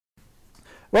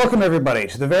Welcome, everybody,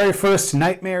 to the very first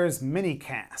Nightmares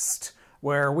minicast,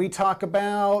 where we talk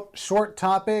about short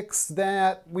topics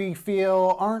that we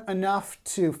feel aren't enough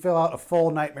to fill out a full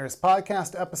Nightmares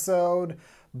podcast episode,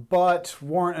 but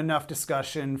warrant enough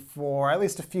discussion for at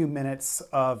least a few minutes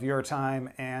of your time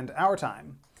and our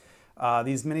time.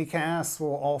 These minicasts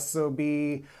will also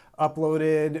be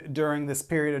uploaded during this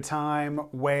period of time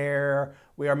where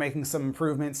we are making some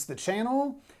improvements to the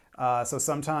channel. So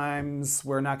sometimes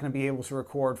we're not going to be able to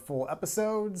record full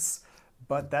episodes,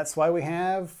 but that's why we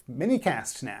have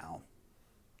minicast now.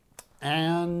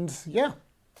 And yeah,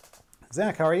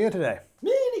 Zach, how are you today?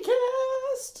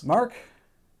 Minicast! Mark?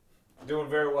 Doing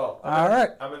very well. All right.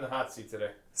 I'm in the hot seat today.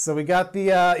 So we got the,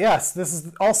 yes, this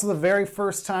is also the very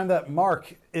first time that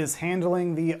Mark is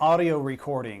handling the audio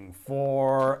recording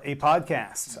for a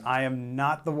podcast. I am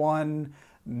not the one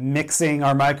mixing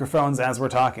our microphones as we're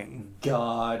talking.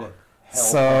 God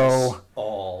help us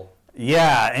all.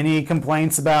 Yeah, any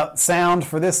complaints about sound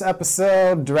for this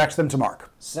episode, direct them to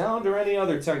Mark. Sound or any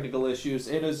other technical issues,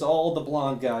 it is all the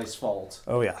blonde guy's fault.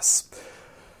 Oh, yes.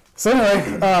 So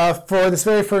anyway, for this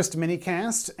very first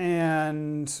minicast,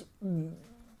 and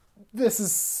this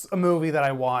is a movie that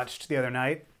I watched the other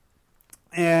night,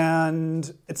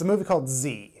 and it's a movie called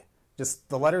Z, just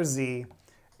the letter Z.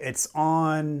 It's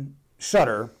on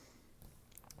Shudder,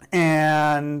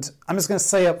 and I'm just going to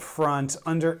say up front,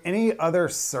 under any other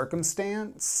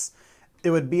circumstance, it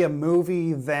would be a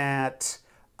movie that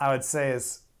I would say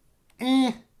is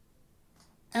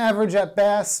average at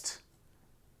best,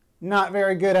 not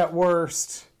very good at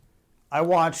worst. I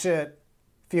watch it,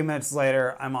 a few minutes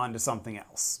later, I'm on to something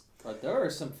else. But there are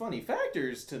some funny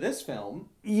factors to this film.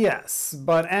 Yes,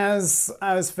 but as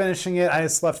I was finishing it, I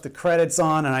just left the credits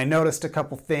on, and I noticed a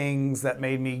couple things that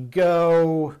made me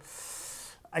go,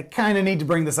 I kind of need to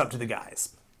bring this up to the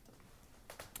guys.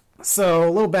 So, a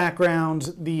little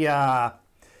background. The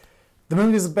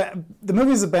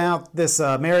movie's about this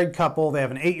married couple. They have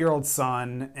an 8-year-old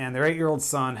son, and their 8-year-old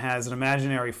son has an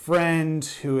imaginary friend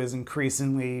who is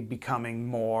increasingly becoming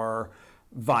more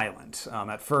violent.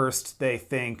 At first, they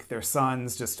think their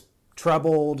son's just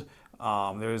troubled.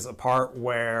 There's a part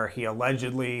where he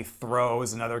allegedly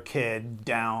throws another kid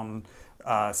down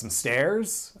some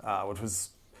stairs, which was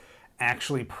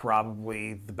actually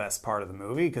probably the best part of the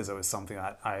movie because it was something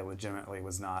that I legitimately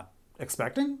was not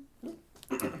expecting.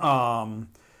 There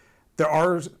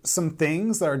are some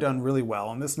things that are done really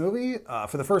well in this movie.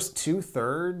 For the first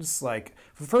two-thirds,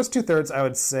 I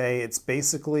would say it's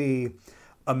basically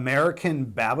American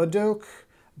Babadook,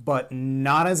 but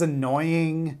not as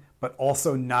annoying, but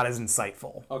also not as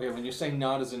insightful. Okay, when you say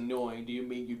not as annoying, do you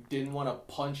mean you didn't want to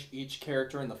punch each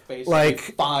character in the face like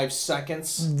in 5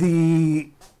 seconds? The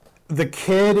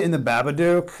kid in the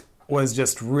Babadook was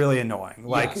just really annoying.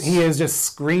 Like, yes. He is just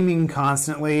screaming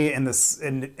constantly, and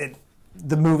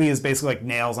the movie is basically like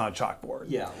nails on a chalkboard.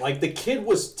 Yeah, like the kid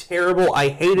was terrible. I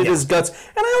hated his guts,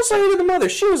 and I also hated the mother.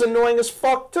 She was annoying as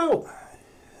fuck too.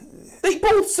 They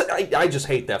both. I just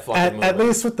hate that fucking movie. At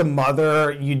least with the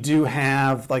mother, you do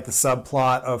have like the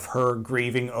subplot of her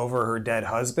grieving over her dead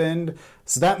husband.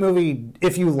 So that movie,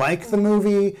 if you like the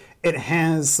movie, it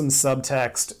has some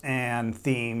subtext and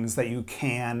themes that you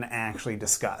can actually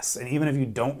discuss. And even if you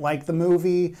don't like the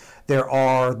movie, there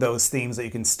are those themes that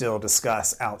you can still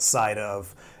discuss outside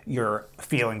of your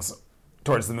feelings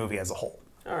towards the movie as a whole.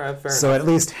 All right, fair enough. So it at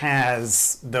least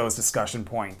has those discussion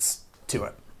points to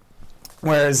it.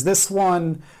 Whereas this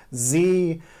one,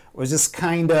 Z, was just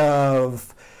kind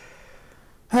of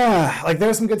like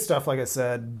there's some good stuff, like I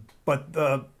said, but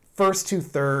the first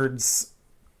two-thirds,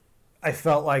 I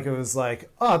felt like it was like,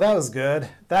 oh, that was good.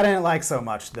 That I didn't like so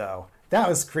much, though. That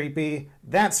was creepy.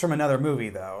 That's from another movie,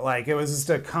 though. Like, it was just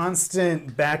a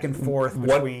constant back and forth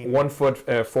between... One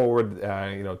foot forward,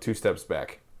 2 steps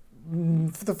back.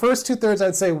 For the first two-thirds,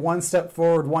 I'd say 1 step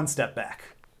forward, 1 step back.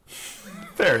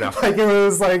 Fair enough. Like, it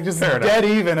was like just Fair dead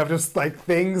enough. even of just like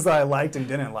things that I liked and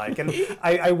didn't like. And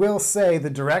I will say the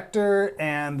director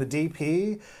and the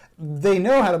DP, they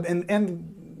know how to,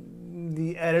 and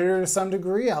the editor to some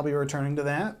degree, I'll be returning to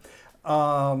that.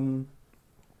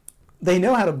 They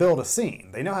know how to build a scene.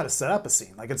 They know how to set up a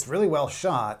scene. Like, it's really well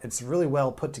shot. It's really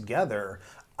well put together.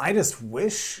 I just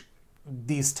wish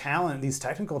these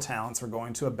technical talents were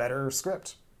going to a better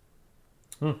script.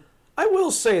 I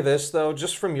will say this, though,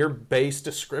 just from your base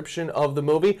description of the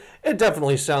movie, it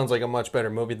definitely sounds like a much better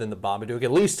movie than The Babadook.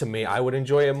 At least to me, I would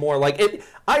enjoy it more. Like,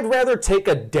 I'd rather take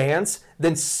a dance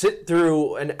than sit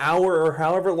through an hour or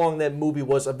however long that movie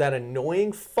was of that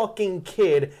annoying fucking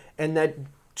kid and that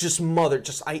just mother.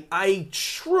 I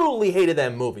truly hated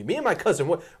that movie. Me and my cousin,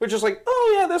 we're just like,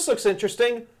 oh yeah, this looks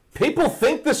interesting. People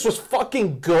think this was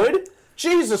fucking good?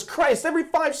 Jesus Christ, every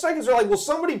 5 seconds they're like, will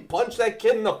somebody punch that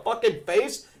kid in the fucking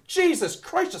face? Jesus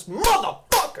Christ, this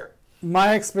motherfucker!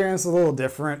 My experience was a little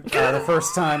different. The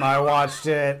first time I watched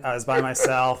it, I was by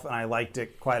myself, and I liked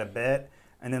it quite a bit.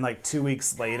 And then like 2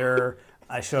 weeks later,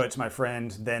 I showed it to my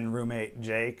friend, then roommate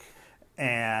Jake.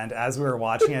 And as we were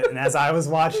watching it, and as I was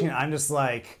watching it, I'm just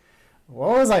like,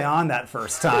 what was I on that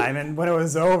first time? And when it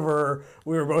was over,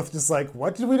 we were both just like,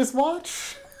 what did we just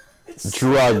watch?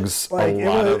 Drugs. Like a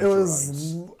lot of it drugs.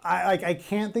 was I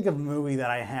can't think of a movie that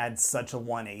I had such a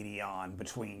 180 on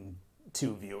between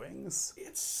two viewings.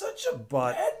 It's such a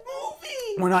But- bad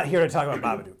movie! We're not here to talk about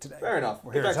Babadook today. Fair enough.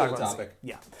 We're here Get to back talk to the about topic.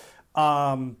 Yeah.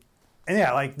 And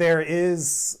yeah, like there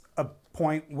is a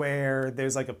point where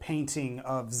there's like a painting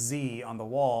of Z on the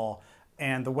wall,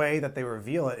 and the way that they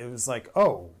reveal it, it was like,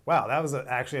 oh wow, that was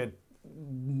actually a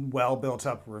well built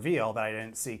up reveal that I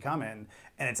didn't see coming,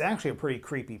 and it's actually a pretty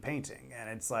creepy painting. And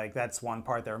it's like that's one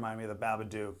part that reminded me of the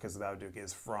Babadook, because the Babadook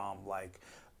is from like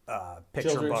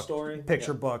picture Children's book, story?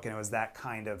 picture Yeah. book, and it was that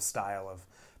kind of style of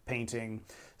painting.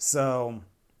 So.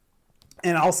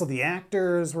 And also the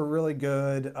actors were really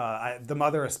good. The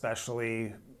mother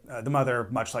especially. The mother,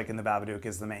 much like in the Babadook,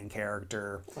 is the main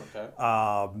character.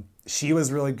 Okay. She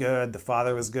was really good. The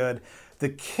father was good. The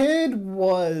kid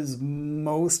was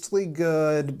mostly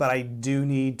good, but I do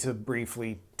need to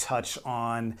briefly touch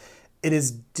on it is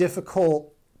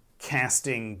difficult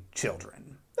casting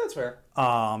children. That's fair.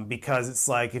 Because it's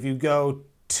like if you go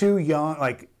too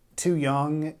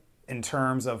young in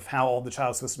terms of how old the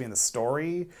child's supposed to be in the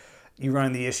story, you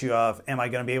run the issue of, am I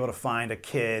going to be able to find a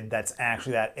kid that's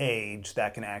actually that age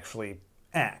that can actually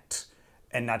act?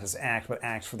 And not just act, but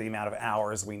act for the amount of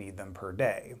hours we need them per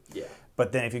day. Yeah.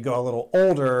 But then if you go a little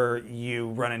older, you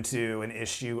run into an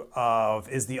issue of,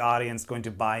 is the audience going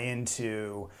to buy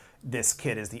into this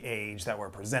kid as the age that we're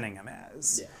presenting him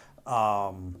as?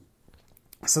 Yeah.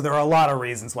 So there are a lot of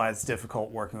reasons why it's difficult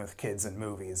working with kids in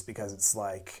movies, because it's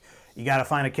like you got to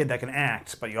find a kid that can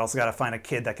act, but you also got to find a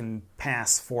kid that can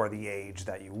pass for the age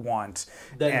that you want.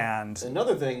 Then And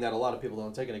another thing that a lot of people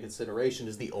don't take into consideration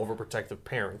is the Overprotective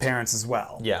parents. parents as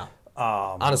well. Yeah.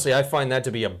 Honestly, I find that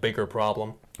to be a bigger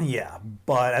problem. Yeah,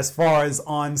 but as far as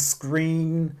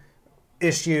on-screen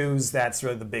issues, that's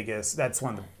really that's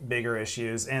one of the bigger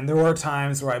issues. And there were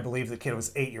times where I believe the kid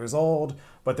was 8 years old,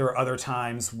 but there were other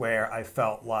times where I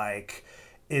felt like,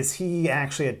 is he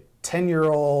actually a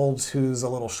 10-year-old who's a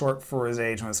little short for his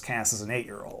age and was cast as an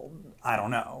 8-year-old? I don't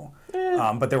know.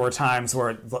 But there were times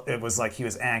where it was like he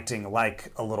was acting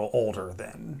like a little older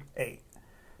than 8.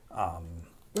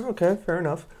 Okay, fair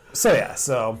enough. So yeah,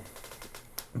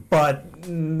 but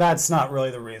that's not really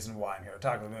the reason why I'm here to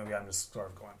talk about the movie. I'm just sort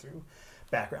of going through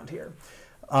background here.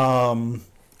 And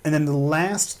then the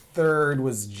last third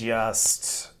was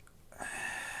just,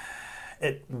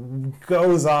 it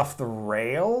goes off the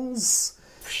rails.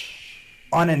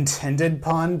 Unintended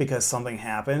pun, because something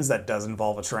happens that does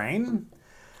involve a train.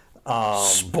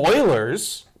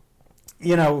 Spoilers?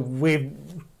 You know, we've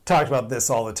talked about this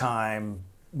all the time.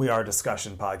 We are a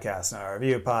discussion podcast, not a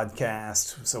review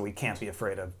podcast, so we can't be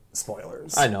afraid of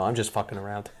spoilers. I know, I'm just fucking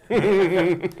around.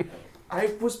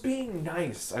 I was being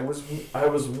nice. I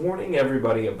was warning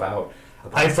everybody about.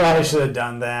 I probably should have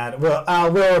done that. We'll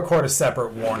record a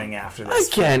separate warning after this.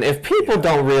 Again, if people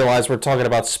don't realize we're talking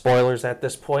about spoilers at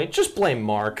this point, just blame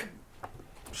Mark.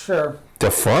 Sure. The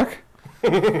fuck?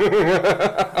 But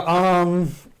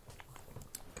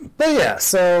yeah,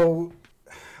 so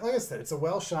like I said, it's a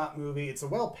well-shot movie. It's a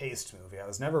well-paced movie. I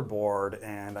was never bored,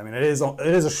 and I mean, it is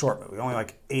a short movie, only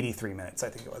like 83 minutes, I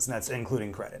think it was, and that's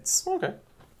including credits. Okay.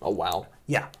 Oh, wow.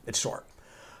 Yeah, it's short.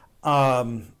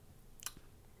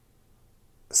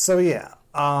 So yeah,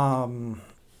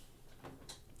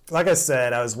 like I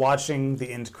said, I was watching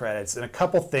the end credits, and a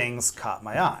couple things caught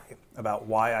my eye about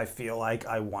why I feel like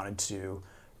I wanted to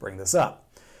bring this up.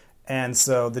 And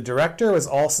so the director was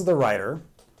also the writer.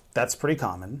 That's pretty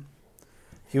common.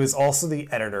 He was also the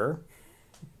editor.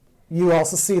 You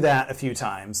also see that a few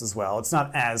times as well. It's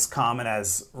not as common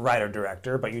as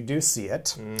writer-director, but you do see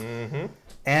it. Mm-hmm.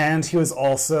 And he was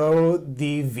also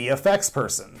the VFX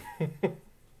person.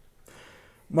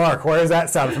 Mark, where does that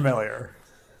sound familiar?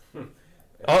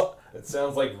 Oh, It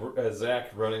sounds like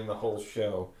Zach running the whole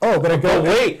show. Oh, but it goes.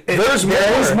 wait, there's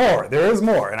There is more. more. There is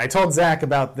more. And I told Zach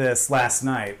about this last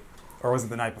night, or was it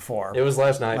the night before? It was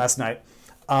last night. Last night.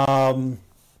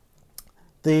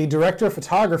 The director of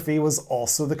photography was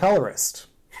also the colorist.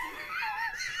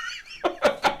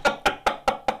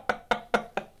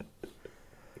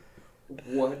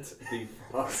 What the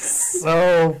fuck?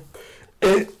 So,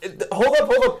 Hold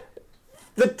up.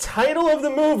 The title of the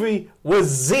movie was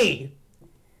Z.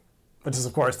 Which is,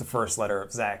 of course, the first letter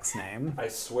of Zach's name. I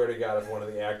swear to God, if one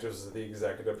of the actors is the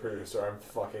executive producer, I'm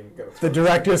fucking gonna. The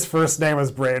director's first name was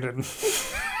Brandon.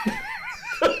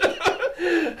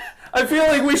 I feel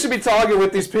like we should be talking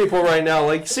with these people right now.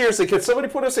 Like, seriously, can somebody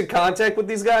put us in contact with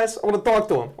these guys? I want to talk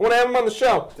to them. I want to have them on the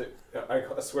show. Dude, I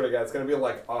swear to God, it's gonna be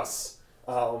like us.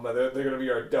 They're gonna be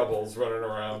our doubles running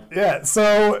around. Yeah,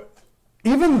 so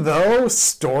even though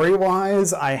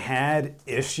story-wise I had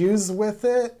issues with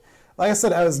it, like I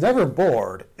said, I was never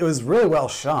bored. It was really well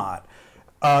shot.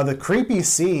 The creepy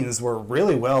scenes were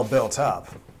really well built up.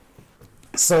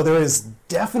 So there is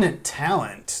definite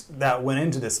talent that went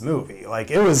into this movie. Like,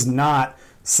 it was not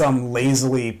some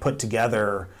lazily put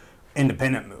together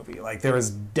independent movie. Like, there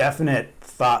was definite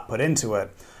thought put into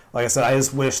it. Like I said, I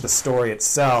just wish the story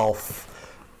itself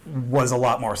was a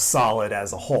lot more solid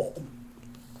as a whole.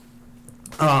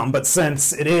 But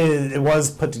since it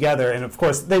was put together, and of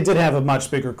course they did have a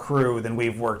much bigger crew than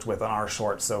we've worked with on our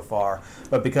short so far,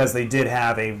 but because they did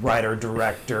have a writer,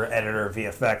 director, editor,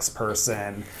 VFX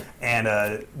person, and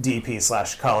a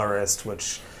DP/colorist,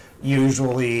 which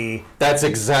usually... That's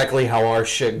exactly how our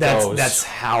shit goes. That's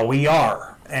how we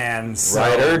are. And so,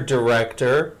 Writer,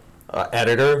 director,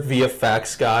 editor,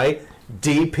 VFX guy,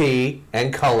 DP,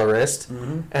 and colorist,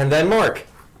 and then Mark.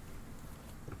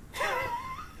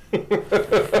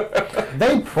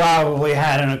 they probably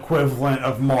had an equivalent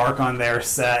of Mark on their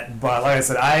set, but like I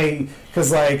said, I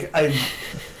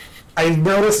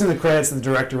noticed in the credits that the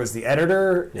director was the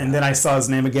editor, and then I saw his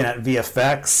name again at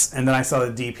VFX, and then I saw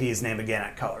the DP's name again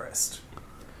at colorist.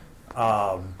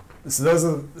 So those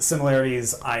are the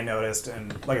similarities I noticed,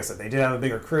 and like I said, they did have a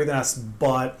bigger crew than us,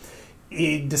 but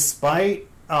despite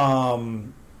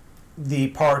the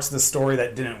parts of the story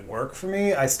that didn't work for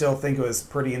me, I still think it was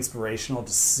pretty inspirational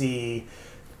to see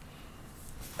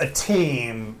a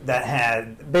team that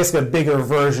had basically a bigger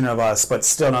version of us, but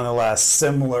still nonetheless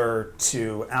similar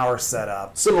to our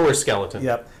setup. Similar skeleton.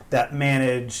 Yep, that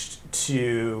managed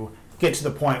to get to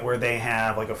the point where they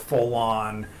have like a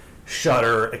full-on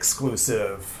Shudder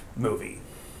exclusive movie.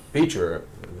 Feature.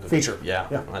 Yeah.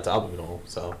 That's album,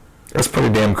 so... That's pretty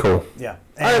damn cool. Yeah.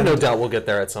 I have no doubt we'll get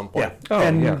there at some point.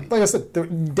 Yeah. Like I said,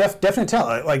 definite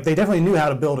talent. Like, they definitely knew how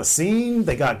to build a scene.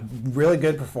 They got really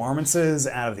good performances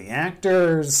out of the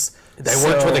actors. They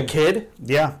worked with a kid?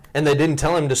 Yeah. And they didn't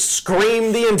tell him to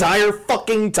scream the entire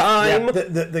fucking time? Yeah,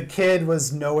 the kid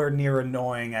was nowhere near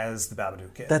annoying as the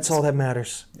Babadook kid. That's all that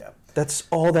matters. Yeah. That's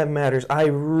all that matters. I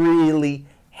really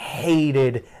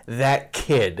hated that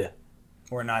kid.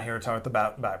 We're not here to talk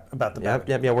about the Babadook.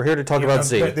 Yep. We're here to talk about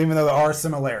Z. Even though there are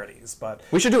similarities, but...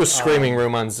 We should do a screaming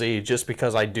room on Z just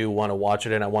because I do want to watch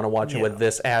it, and I want to watch it with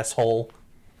this asshole.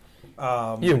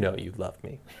 You know you love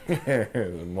me.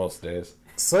 Most days.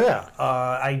 So yeah,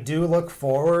 I do look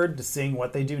forward to seeing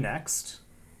what they do next.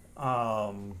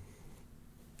 I don't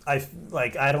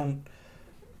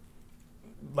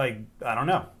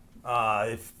know.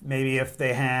 If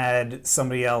they had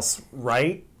somebody else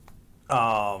write,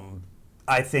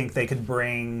 I think they could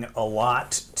bring a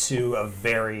lot to a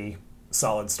very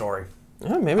solid story.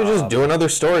 Yeah, maybe just do another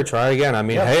story. Try again. I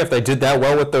mean, hey, if they did that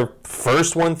well with the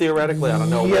first one, theoretically, I don't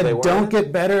know where they were. You don't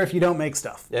get better if you don't make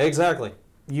stuff. Yeah, exactly.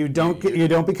 You don't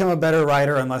become a better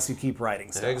writer unless you keep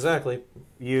writing stuff. Exactly.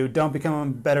 You don't become a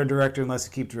better director unless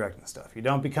you keep directing stuff. You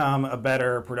don't become a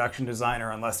better production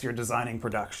designer unless you're designing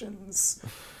productions.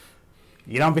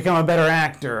 You don't become a better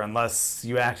actor unless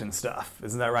you act in stuff.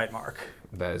 Isn't that right, Mark?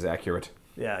 That is accurate.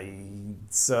 Yeah.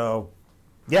 So,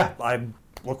 yeah, I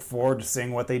look forward to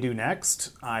seeing what they do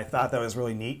next. I thought that was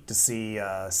really neat to see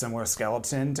a similar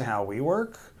skeleton to how we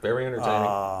work. Very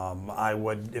entertaining. I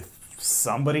would, if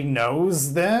somebody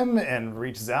knows them and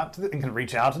reaches out to them and can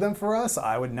reach out to them for us,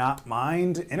 I would not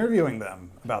mind interviewing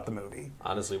them about the movie.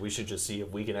 Honestly, we should just see if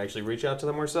we can actually reach out to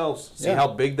them ourselves. See Yeah. how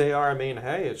big they are. I mean,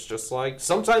 hey, it's just like,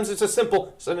 sometimes it's as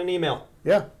simple, send an email.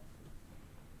 Yeah.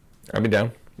 I'd be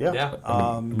down. Yeah. Yeah.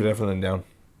 I'd be definitely down.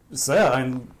 So, yeah,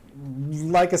 and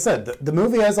like I said, the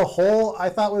movie as a whole I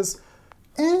thought was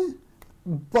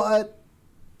but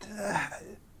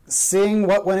seeing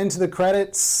what went into the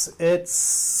credits,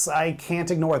 I can't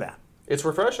ignore that. It's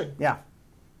refreshing. Yeah.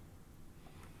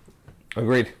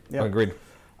 Agreed. Yep. Agreed.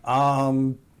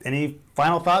 Any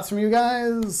final thoughts from you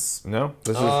guys? No?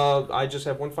 This is... I just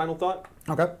have one final thought.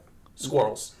 Okay.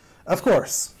 Squirrels. Of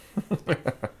course.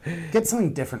 Get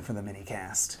something different for the mini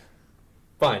cast.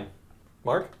 Fine.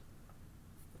 Mark?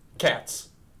 Cats.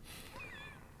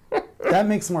 That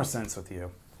makes more sense with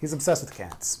you. He's obsessed with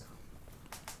cats.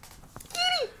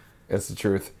 It's the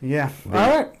truth. Yeah. All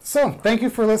right. So, thank you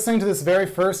for listening to this very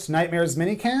first Nightmares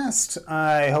minicast.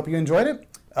 I hope you enjoyed it.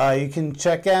 You can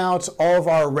check out all of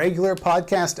our regular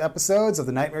podcast episodes of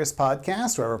the Nightmares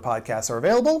podcast, wherever podcasts are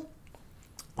available.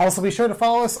 Also, be sure to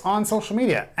follow us on social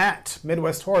media at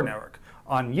Midwest Horror Network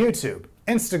on YouTube,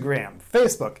 Instagram,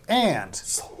 Facebook, and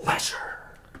Slasher.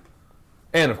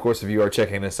 And of course, if you are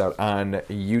checking this out on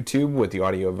YouTube with the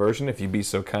audio version, if you'd be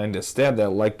so kind to stab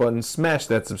that like button, smash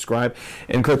that subscribe,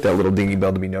 and click that little dingy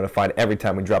bell to be notified every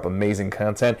time we drop amazing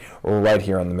content right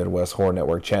here on the Midwest Horror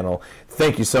Network channel.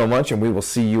 Thank you so much, and we will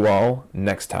see you all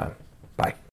next time. Bye.